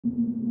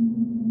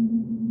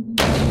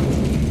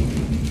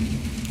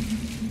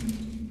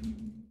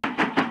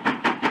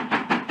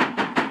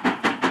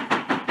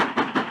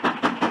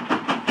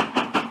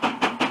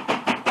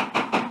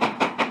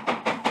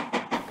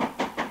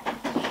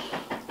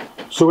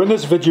So in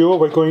this video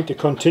we're going to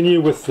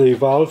continue with the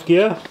valve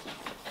gear,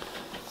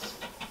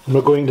 and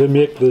we're going to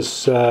make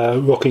this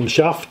rocking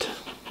shaft.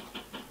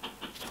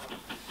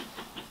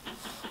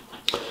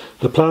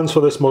 The plans for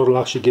this model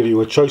actually give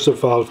you a choice of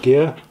valve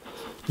gear.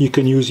 You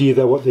can use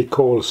either what they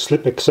call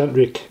slip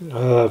eccentric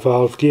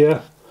valve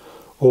gear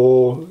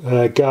or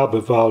gab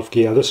valve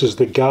gear. This is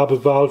the gab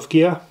valve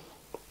gear.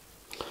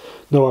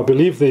 Now I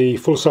believe the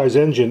full-size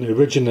engine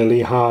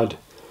originally had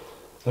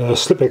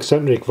slip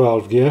eccentric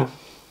valve gear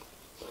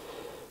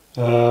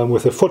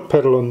with a foot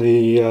pedal on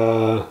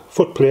the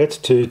foot plate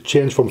to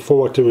change from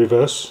forward to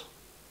reverse.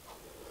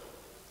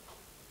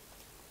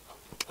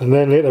 And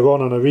then later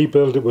on a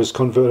rebuild it was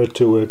converted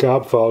to a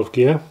gab valve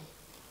gear.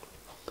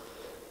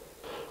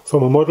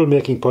 From a model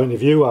making point of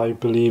view, I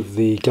believe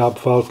the gab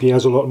valve gear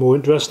is a lot more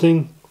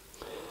interesting,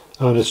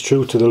 and it's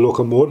true to the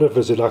Locomotive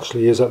as it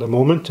actually is at the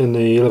moment in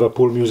the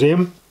Liverpool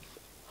Museum.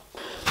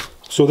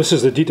 So this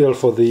is the detail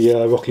for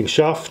the rocking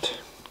shaft.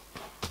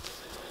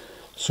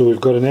 So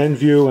we've got an end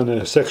view and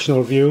a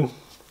sectional view.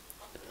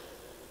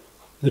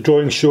 The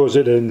drawing shows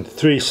it in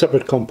 3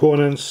 separate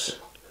components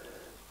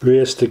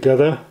braced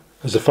together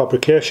as a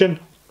fabrication,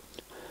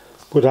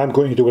 but I'm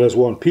going to do it as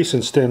one piece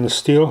in stainless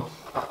steel.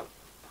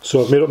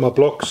 So I've made up my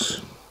blocks.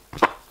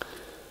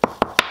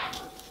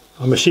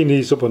 I machine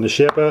these up on the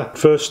shaper.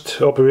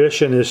 First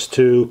operation is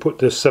to put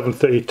this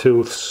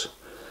 7/32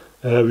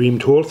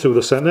 reamed hole through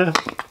the centre.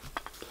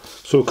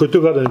 So we could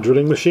do that in a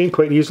drilling machine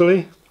quite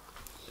easily.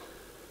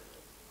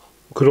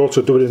 We could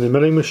also do it in a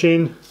milling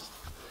machine,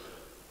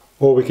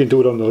 or we can do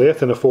it on the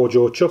lathe in a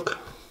forge-jaw chuck.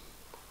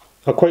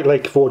 I quite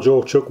like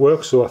forge-jaw chuck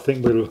work, so I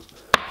think we'll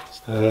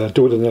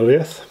do it in the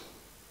lathe.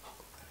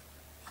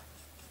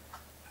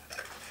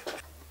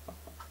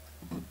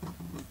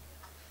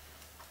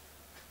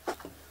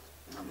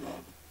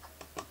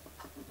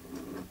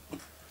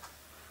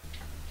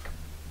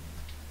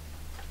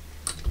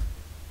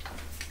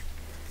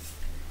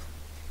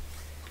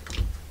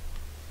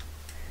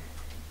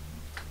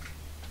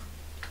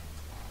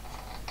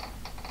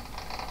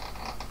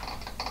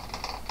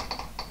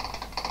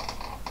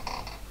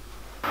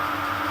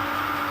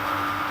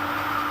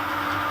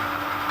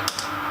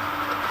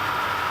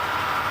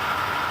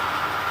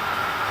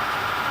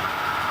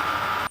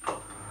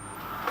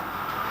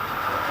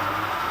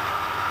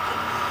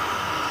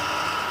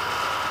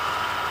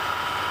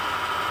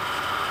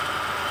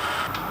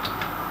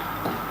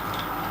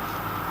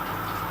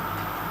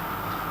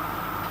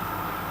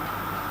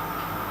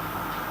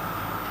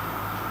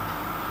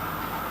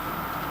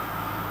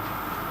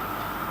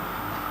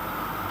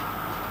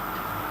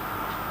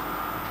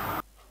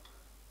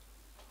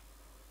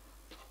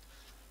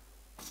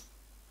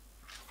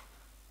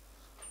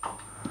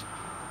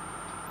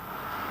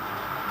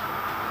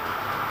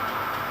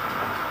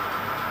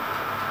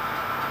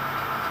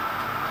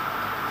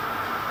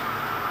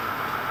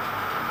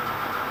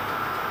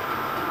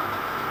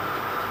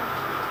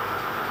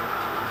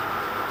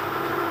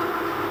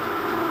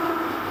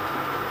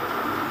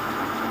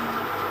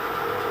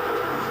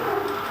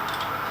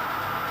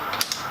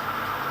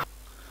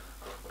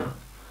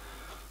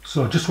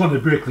 So I just want to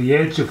break the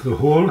edge of the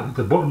hole at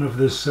the bottom of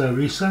this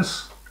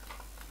recess.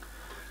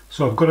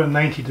 So I've got a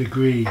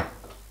 90-degree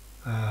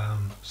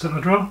center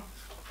drill.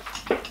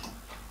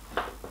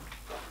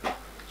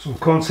 So we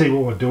can't see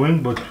what we're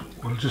doing, but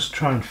we'll just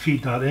try and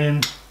feed that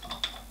in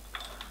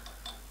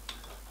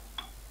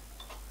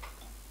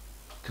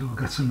till we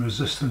get some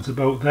resistance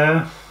about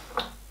there.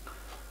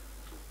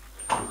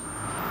 Give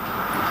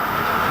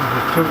it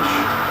a touch,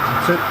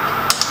 that's it.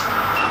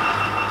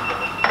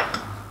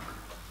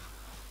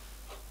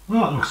 Oh,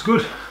 that looks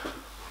good.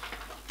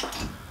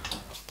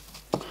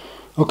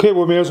 Okay,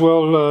 we may as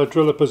well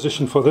drill a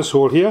position for this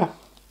hole here,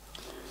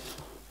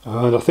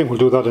 and I think we'll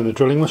do that in a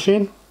drilling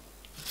machine.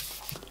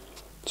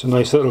 It's a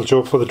nice little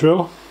job for the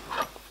drill.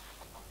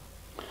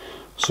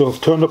 So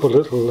I've turned up a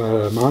little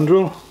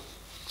mandrel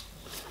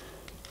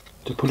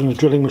to put in a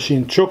drilling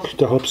machine chuck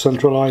to help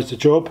centralise the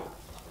job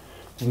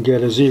and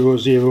get a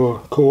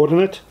 0-0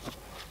 coordinate.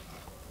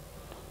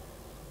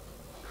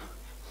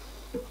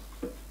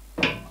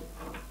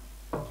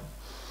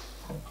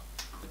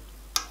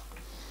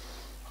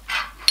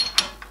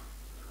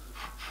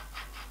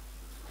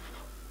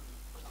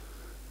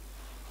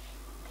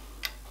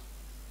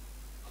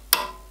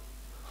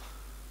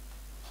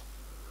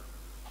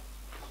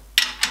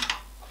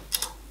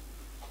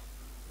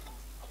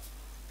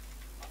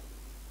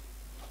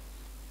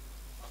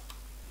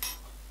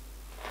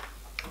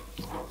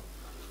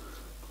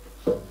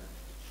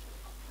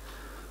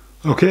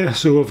 Okay,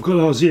 so we've got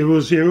our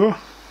 0-0.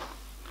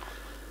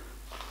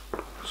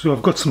 So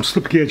I've got some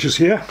slip gauges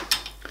here,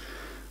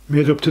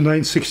 made up to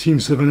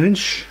 9/16 of an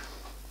inch.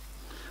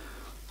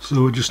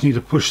 So we just need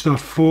to push that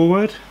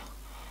forward,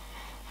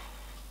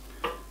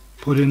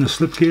 put in the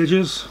slip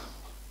gauges,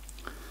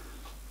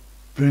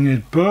 bring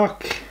it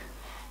back.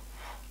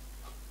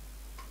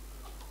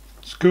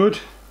 It's good.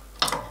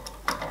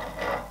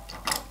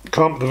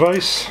 Clamp the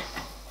vise.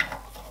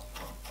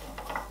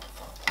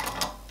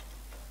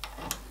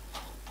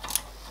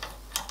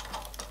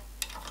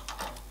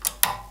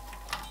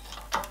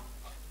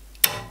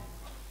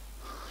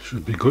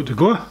 Should be good to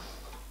go.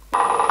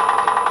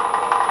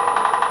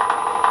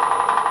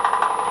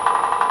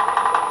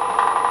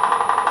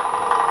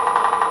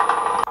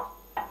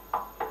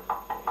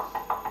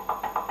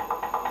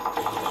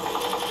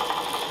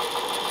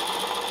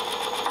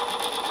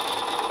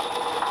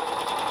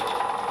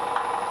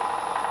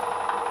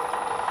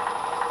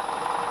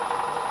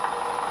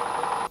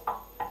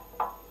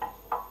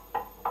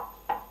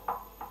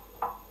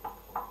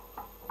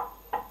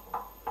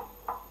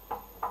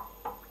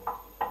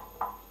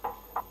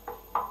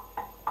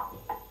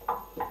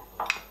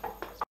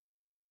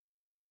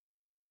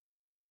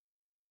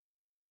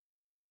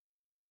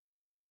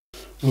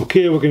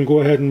 Okay, we can go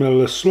ahead and mill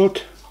this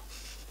slot.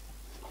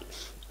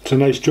 It's a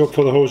nice job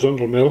for the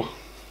horizontal mill.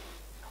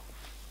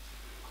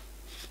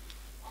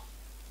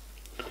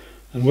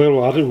 And while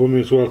we're at it, we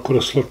may as well cut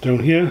a slot down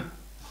here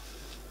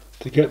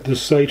to get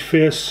this side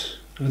face,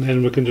 and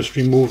then we can just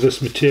remove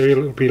this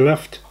material that will be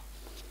left.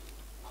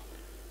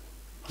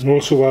 And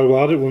also while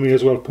we're at it, we may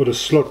as well put a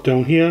slot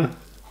down here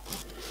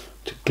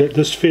to get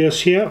this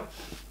face here.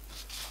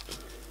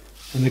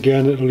 And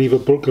again, it'll leave a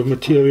bulk of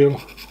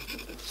material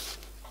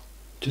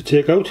to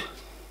take out.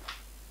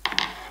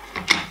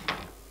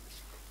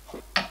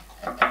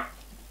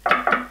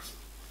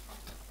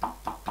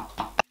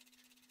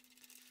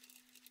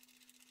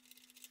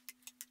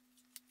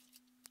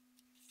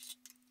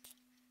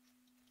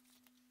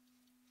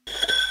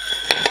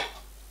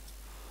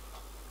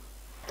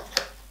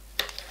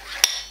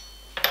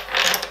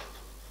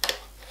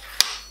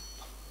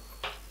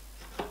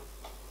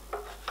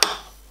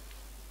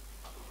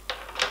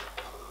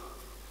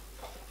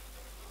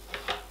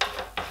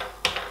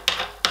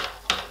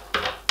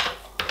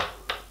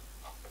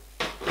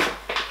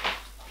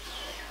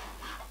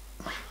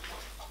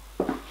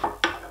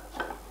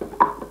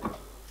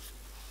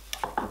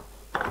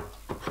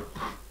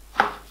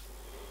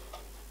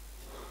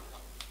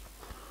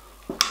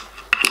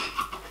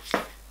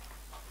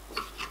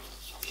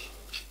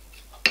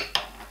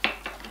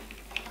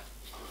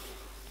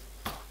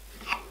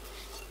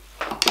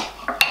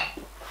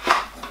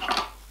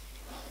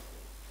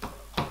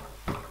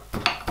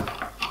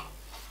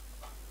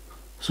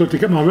 So to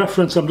get my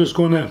reference, I'm just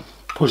going to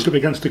push it up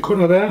against the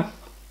cutter there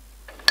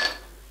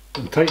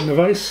and tighten the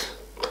vise.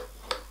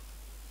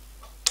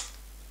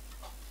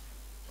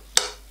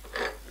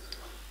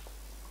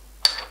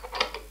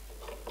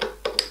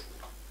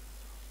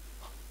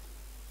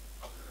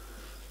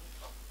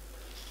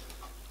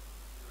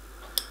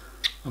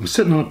 I'm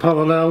sitting on a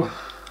parallel.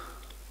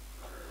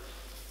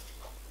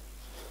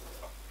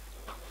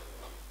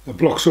 The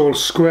block's all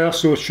square,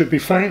 so it should be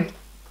fine.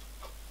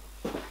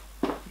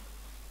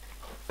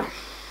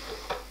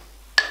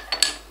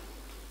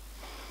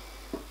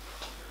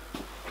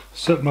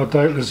 Set my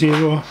dial to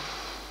 0.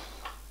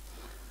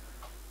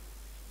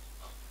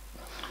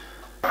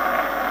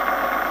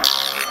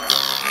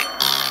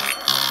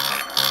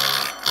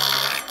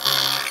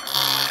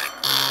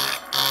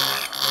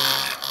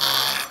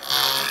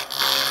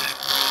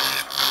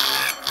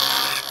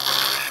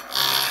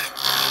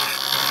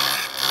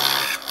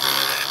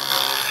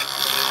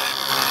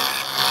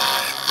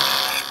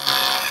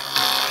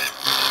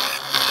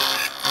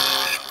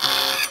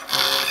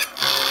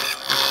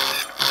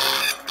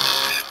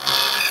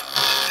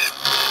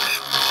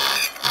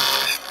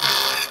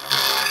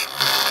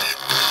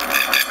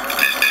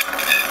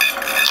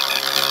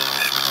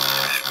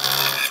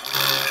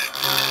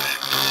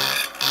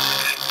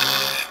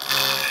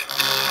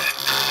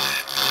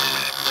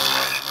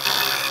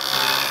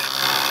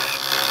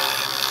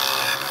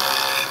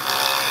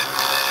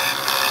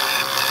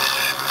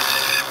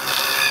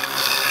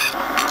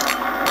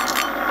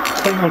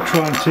 I think I'll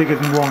try and take it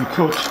in one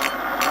cut.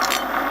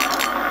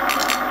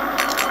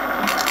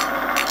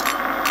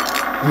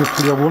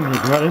 Hopefully I won't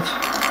regret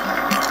it.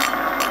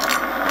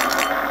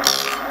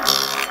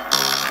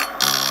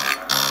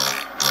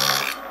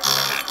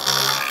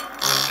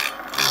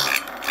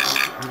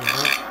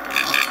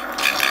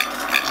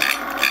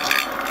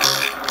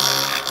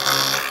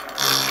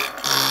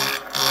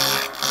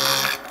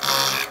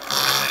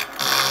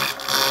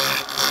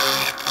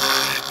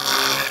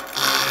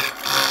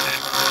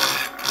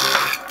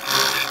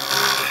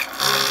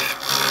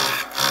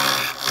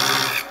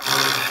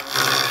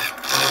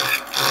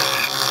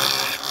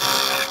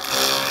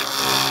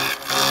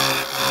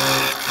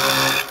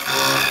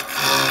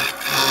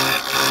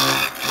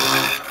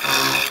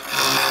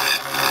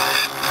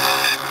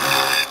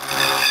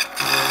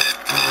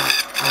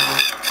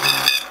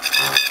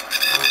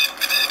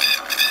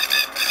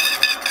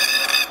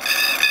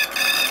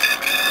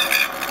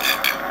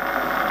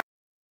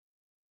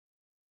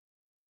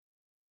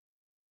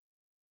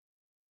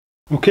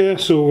 Okay,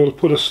 so we'll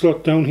put a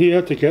slot down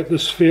here to get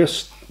this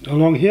face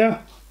along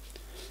here.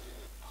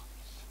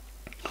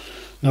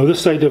 Now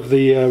this side of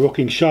the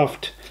rocking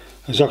shaft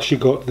has actually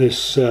got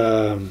this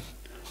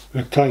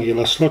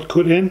rectangular slot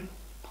cut in.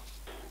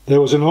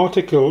 There was an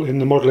article in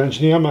the Model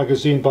Engineer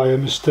magazine by a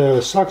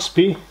Mr.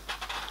 Saxby,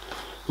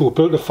 who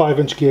built a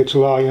 5-inch gauge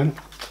lion,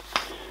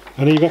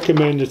 and he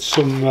recommended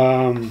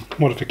some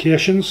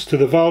modifications to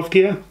the valve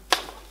gear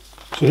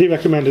So he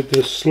recommended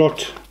the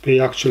slot be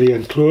actually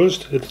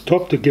enclosed at the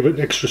top to give it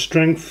extra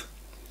strength,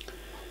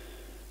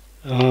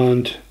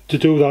 and to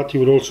do that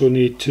you would also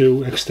need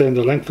to extend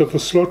the length of the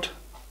slot.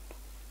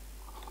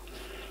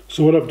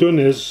 So what I've done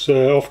is,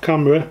 off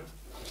camera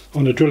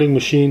on a drilling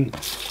machine,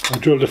 I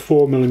drilled a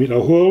 4mm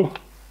hole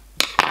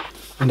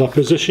and I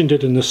positioned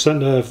it in the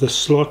centre of the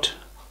slot.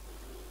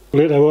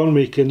 Later on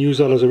we can use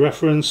that as a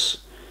reference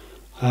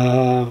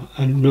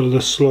and mill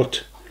the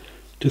slot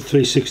to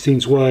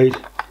 3/16 wide,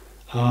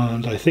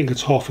 and I think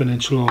it's ½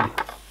 inch long.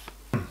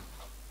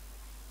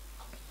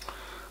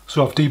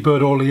 So I've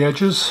deburred all the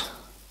edges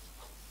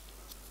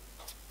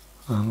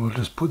and we'll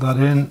just put that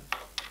in.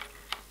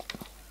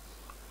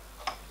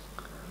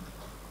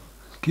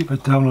 Keep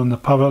it down on the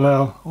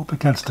parallel, up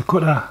against the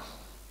cutter.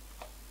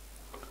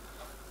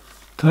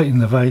 Tighten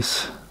the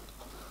vise.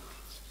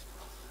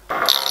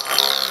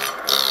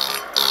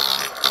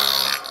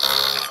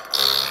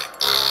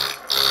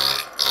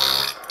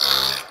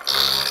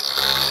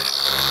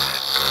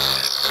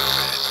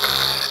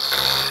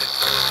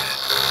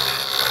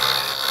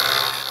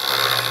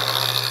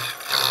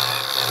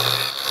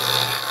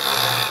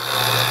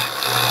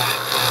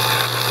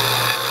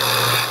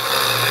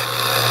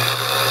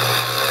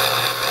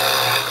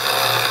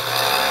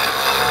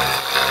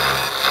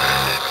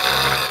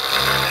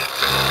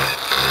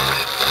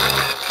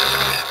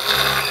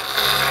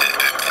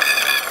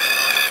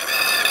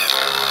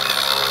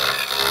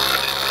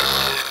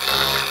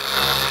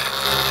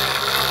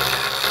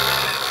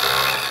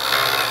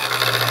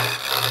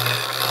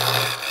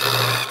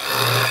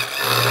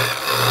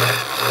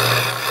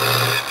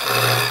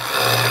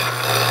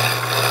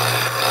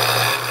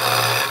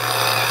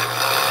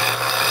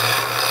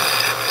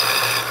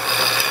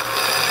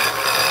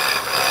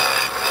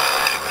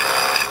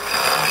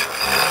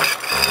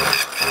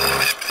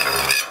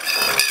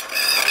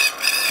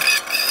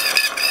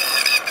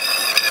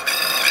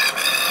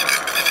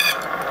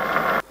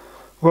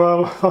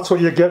 Well, that's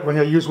what you get when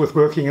you're used with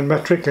working in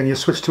metric and you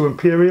switch to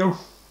imperial.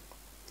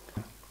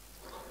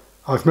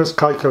 I've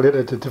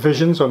miscalculated the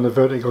divisions on the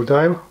vertical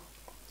dial,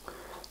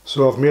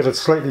 so I've made it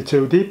slightly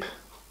too deep.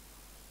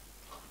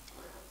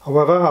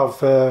 However, I've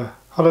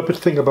had a bit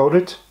to think about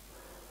it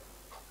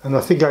and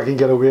I think I can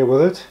get away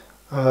with it.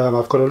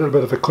 I've got a little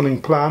bit of a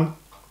cunning plan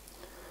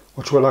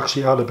which will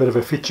actually add a bit of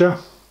a feature,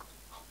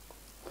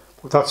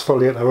 but that's for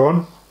later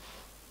on.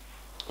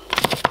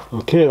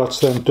 Okay, that's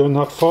then done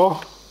that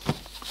far.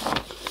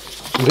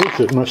 They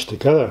should mesh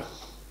together.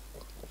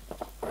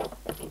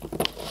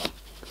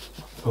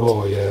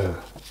 Oh yeah.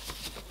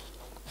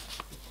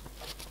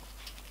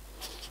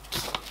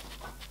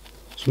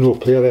 There's no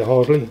play there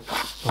hardly.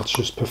 That's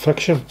just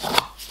perfection.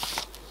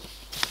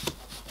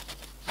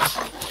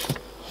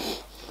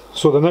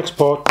 So the next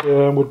part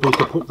would be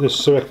to put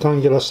this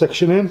rectangular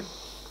section in,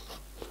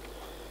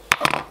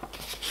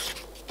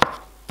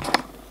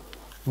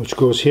 which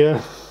goes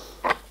here.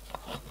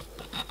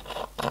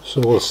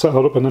 So we'll set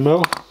it up in the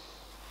mill.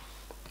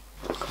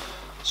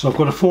 So I've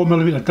got a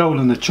 4mm dowel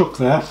in the chuck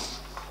there,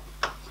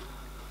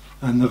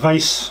 and the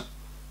vise,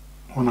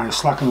 when I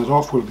slacken it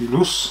off, will be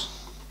loose.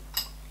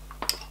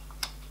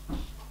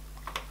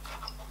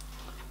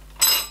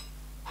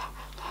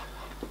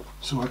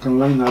 So I can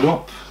line that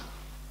up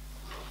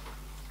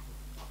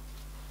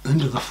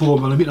into the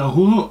 4mm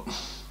hole.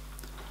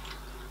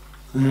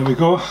 There we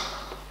go.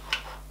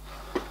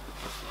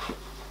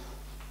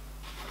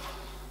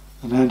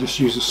 And then just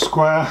use a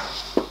square.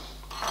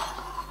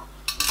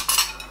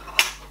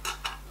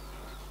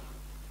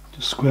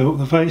 Square up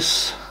the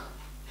vise,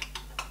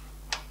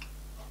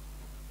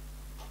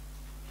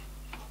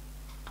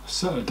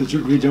 set a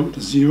digit readout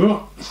to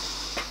 0.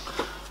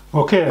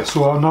 Okay,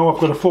 so now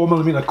I've got a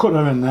 4mm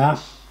cutter in there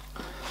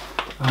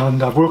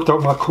and I've worked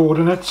out my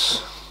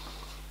coordinates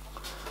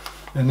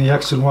in the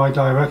X and Y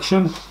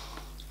direction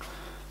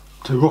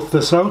to rough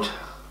this out.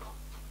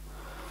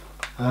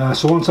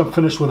 So once I'm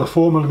finished with a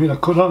 4mm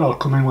cutter, I'll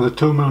come in with a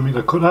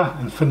 2mm cutter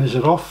and finish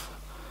it off.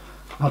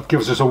 That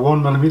gives us a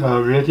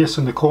 1mm radius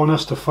in the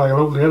corners to file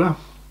out later.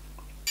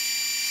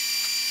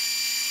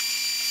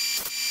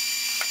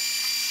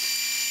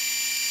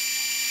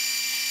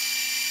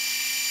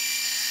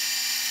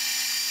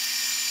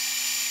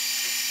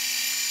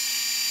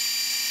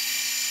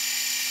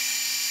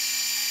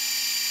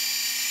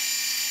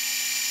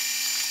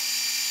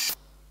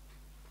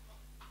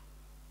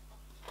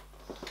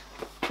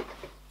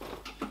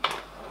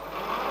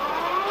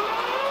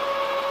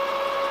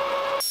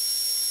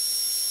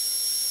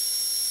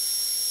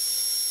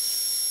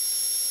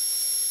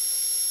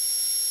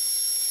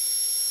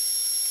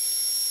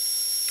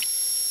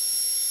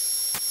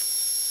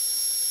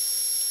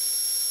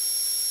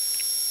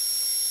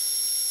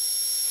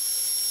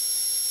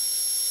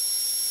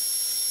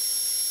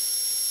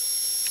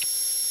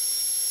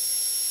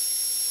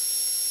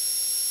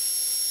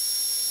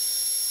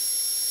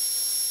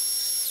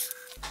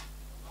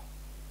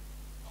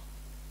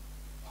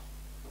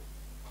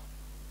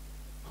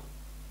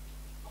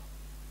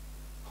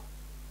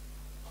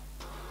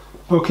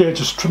 Okay,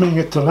 just trimming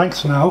it to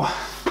length now.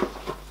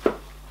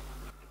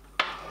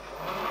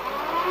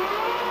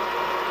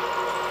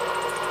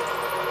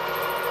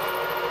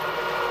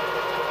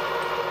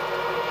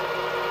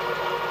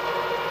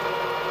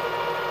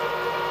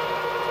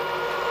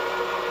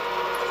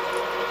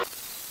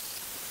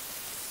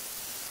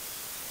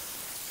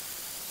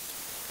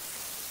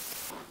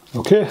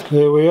 Okay,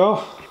 there we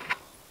are.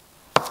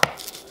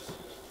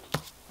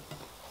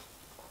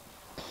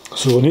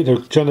 So we need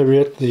to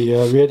generate the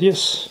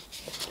radius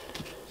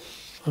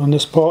on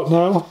this part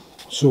now.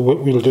 So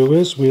what we'll do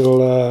is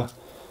we'll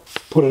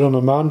put it on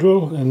a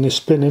mandrel in the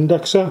spin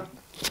indexer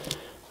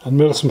and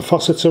mill some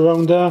facets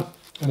around there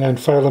and then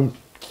file them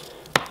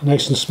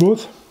nice and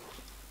smooth.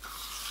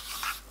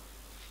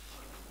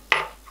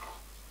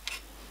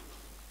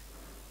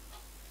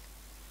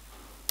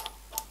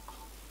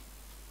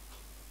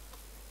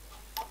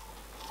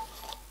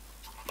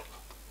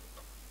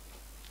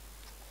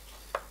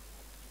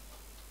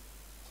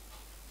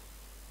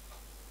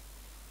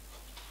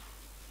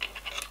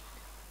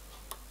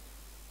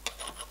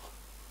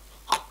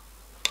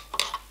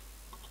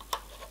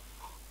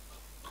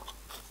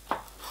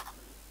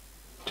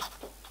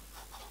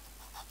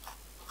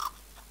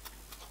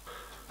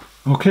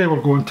 Okay,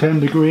 we'll go in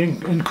 10-degree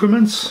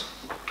increments.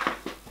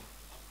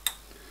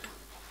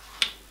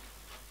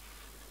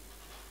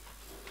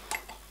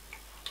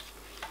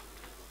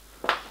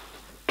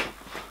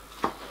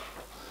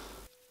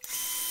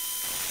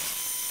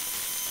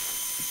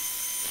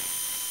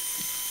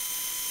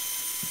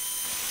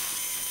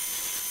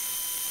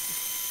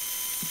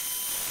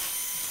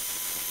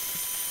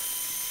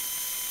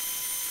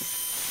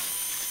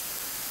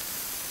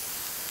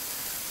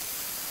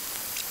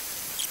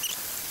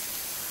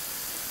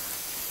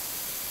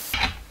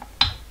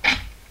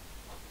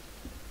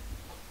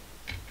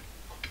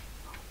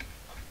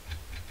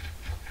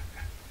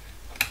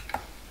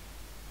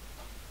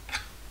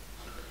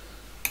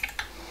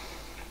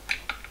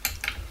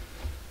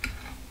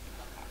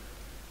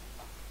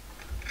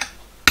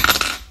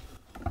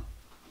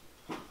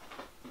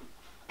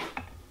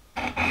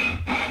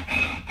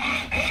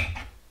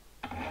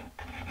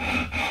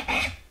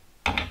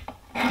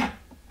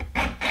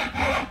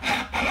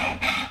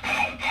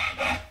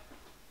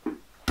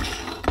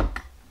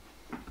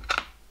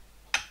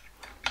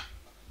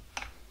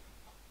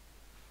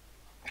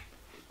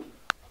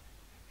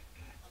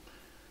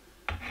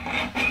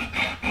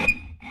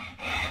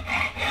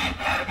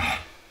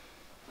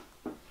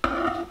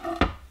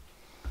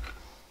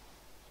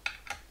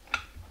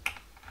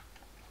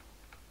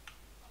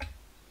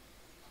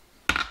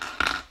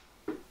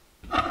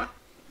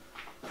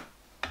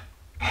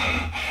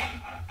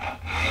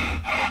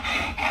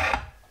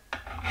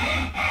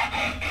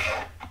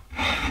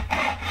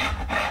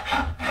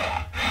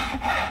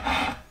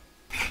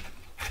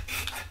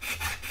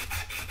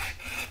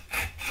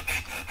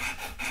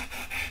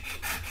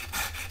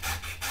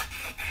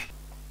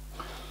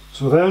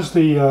 So there's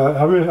the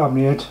error I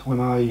made when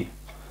I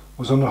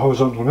was on the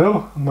horizontal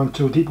mill and went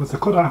too deep with the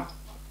cutter.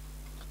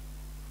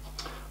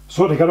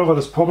 So to get over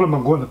this problem,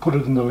 I'm going to put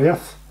it in the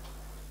lathe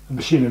and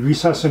machine a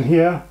recess in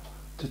here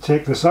to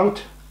take this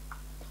out.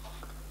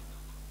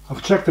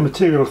 I've checked the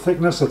material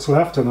thickness that's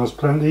left and there's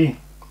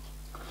plenty,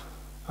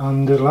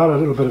 and it'll add a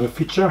little bit of a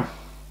feature.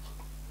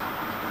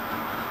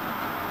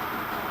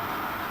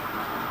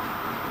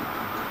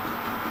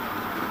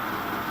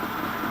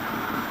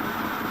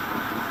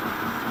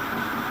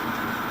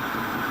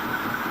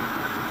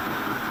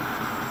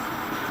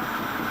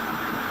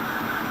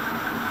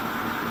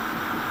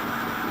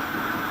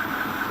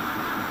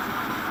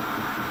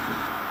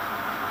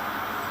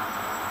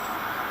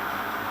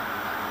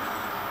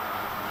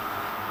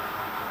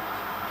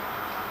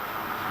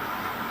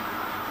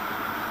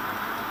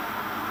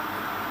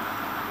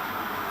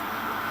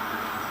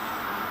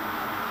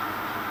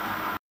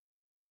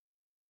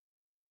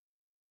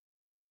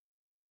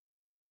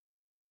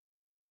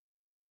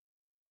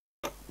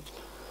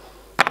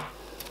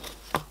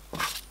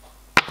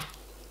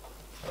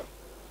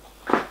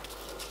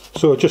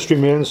 So it just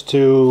remains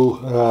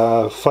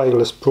to file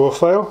this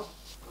profile.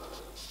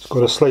 It's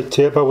got a slight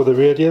taper with the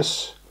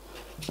radius,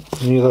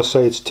 and the other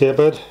side's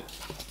tapered.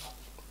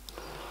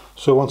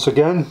 So once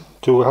again,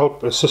 to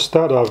help assist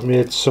that, I've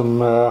made some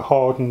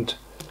hardened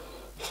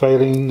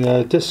filing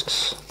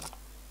discs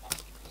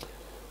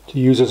to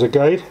use as a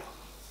guide.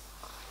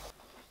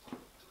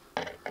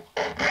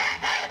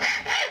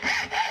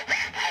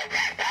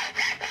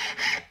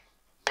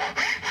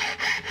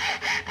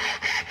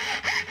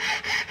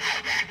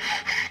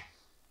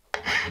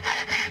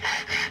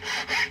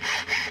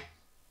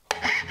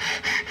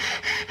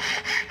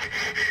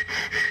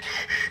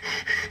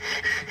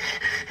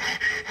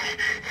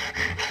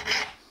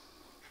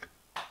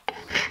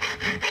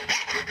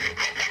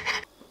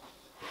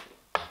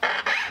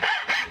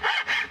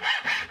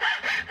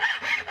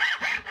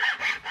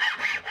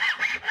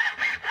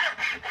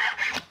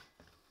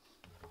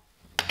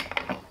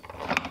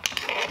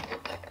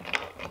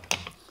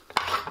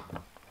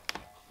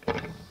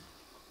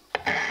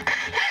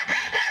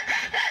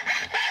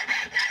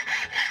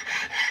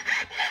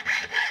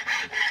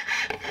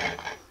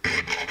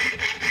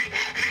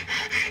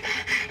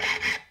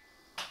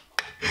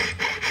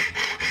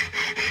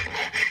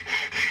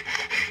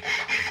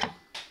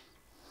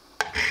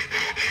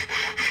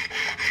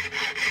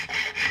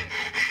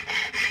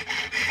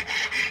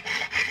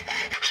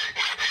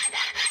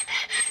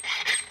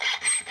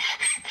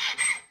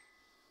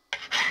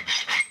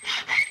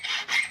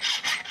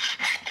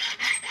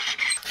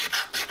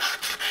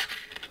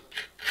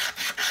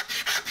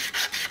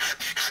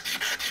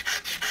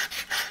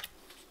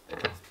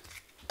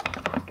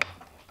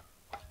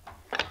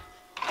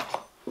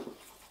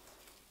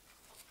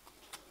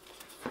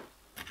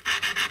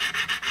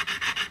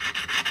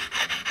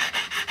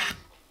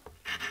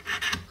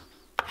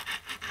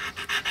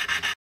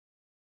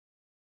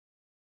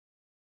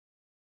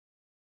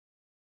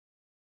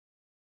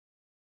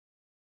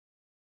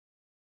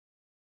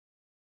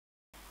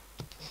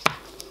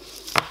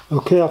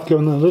 Okay, I've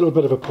given it a little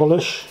bit of a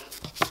polish.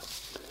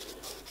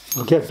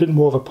 I'll get a bit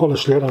more of a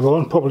polish later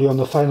on, probably on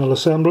the final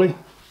assembly.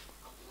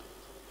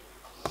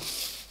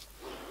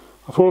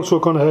 I've also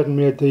gone ahead and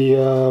made the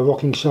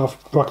rocking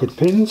shaft bracket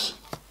pins.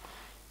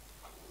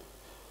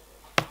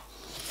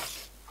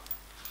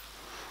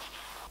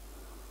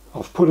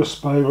 I've put a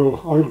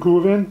spiral oil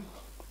groove in.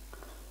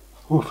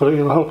 Hopefully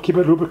it'll help keep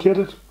it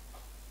lubricated.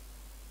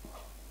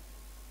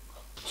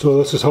 So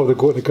this is how they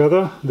go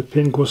together. The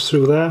pin goes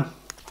through there.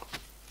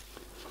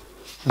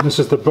 And this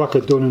is the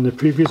bracket done in the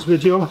previous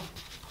video.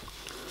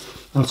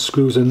 That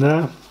screws in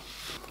there.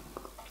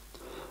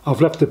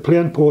 I've left the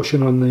plain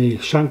portion on the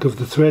shank of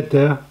the thread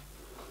there,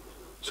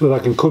 so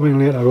that I can come in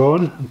later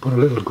on and put a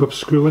little grip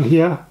screw in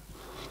here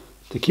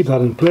to keep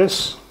that in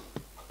place.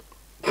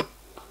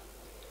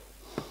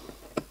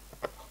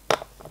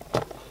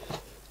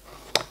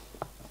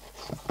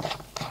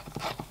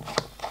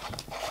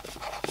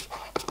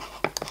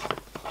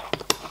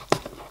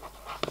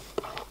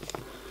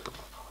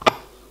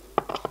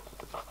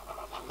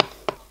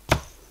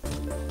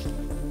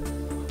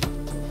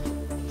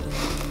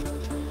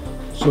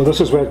 So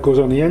this is where it goes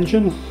on the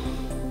engine.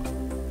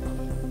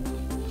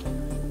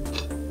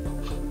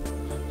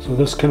 So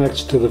this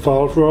connects to the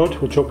valve rod,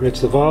 which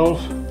operates the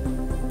valve,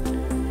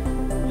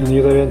 and the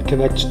other end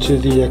connects to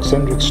the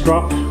eccentric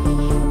strap.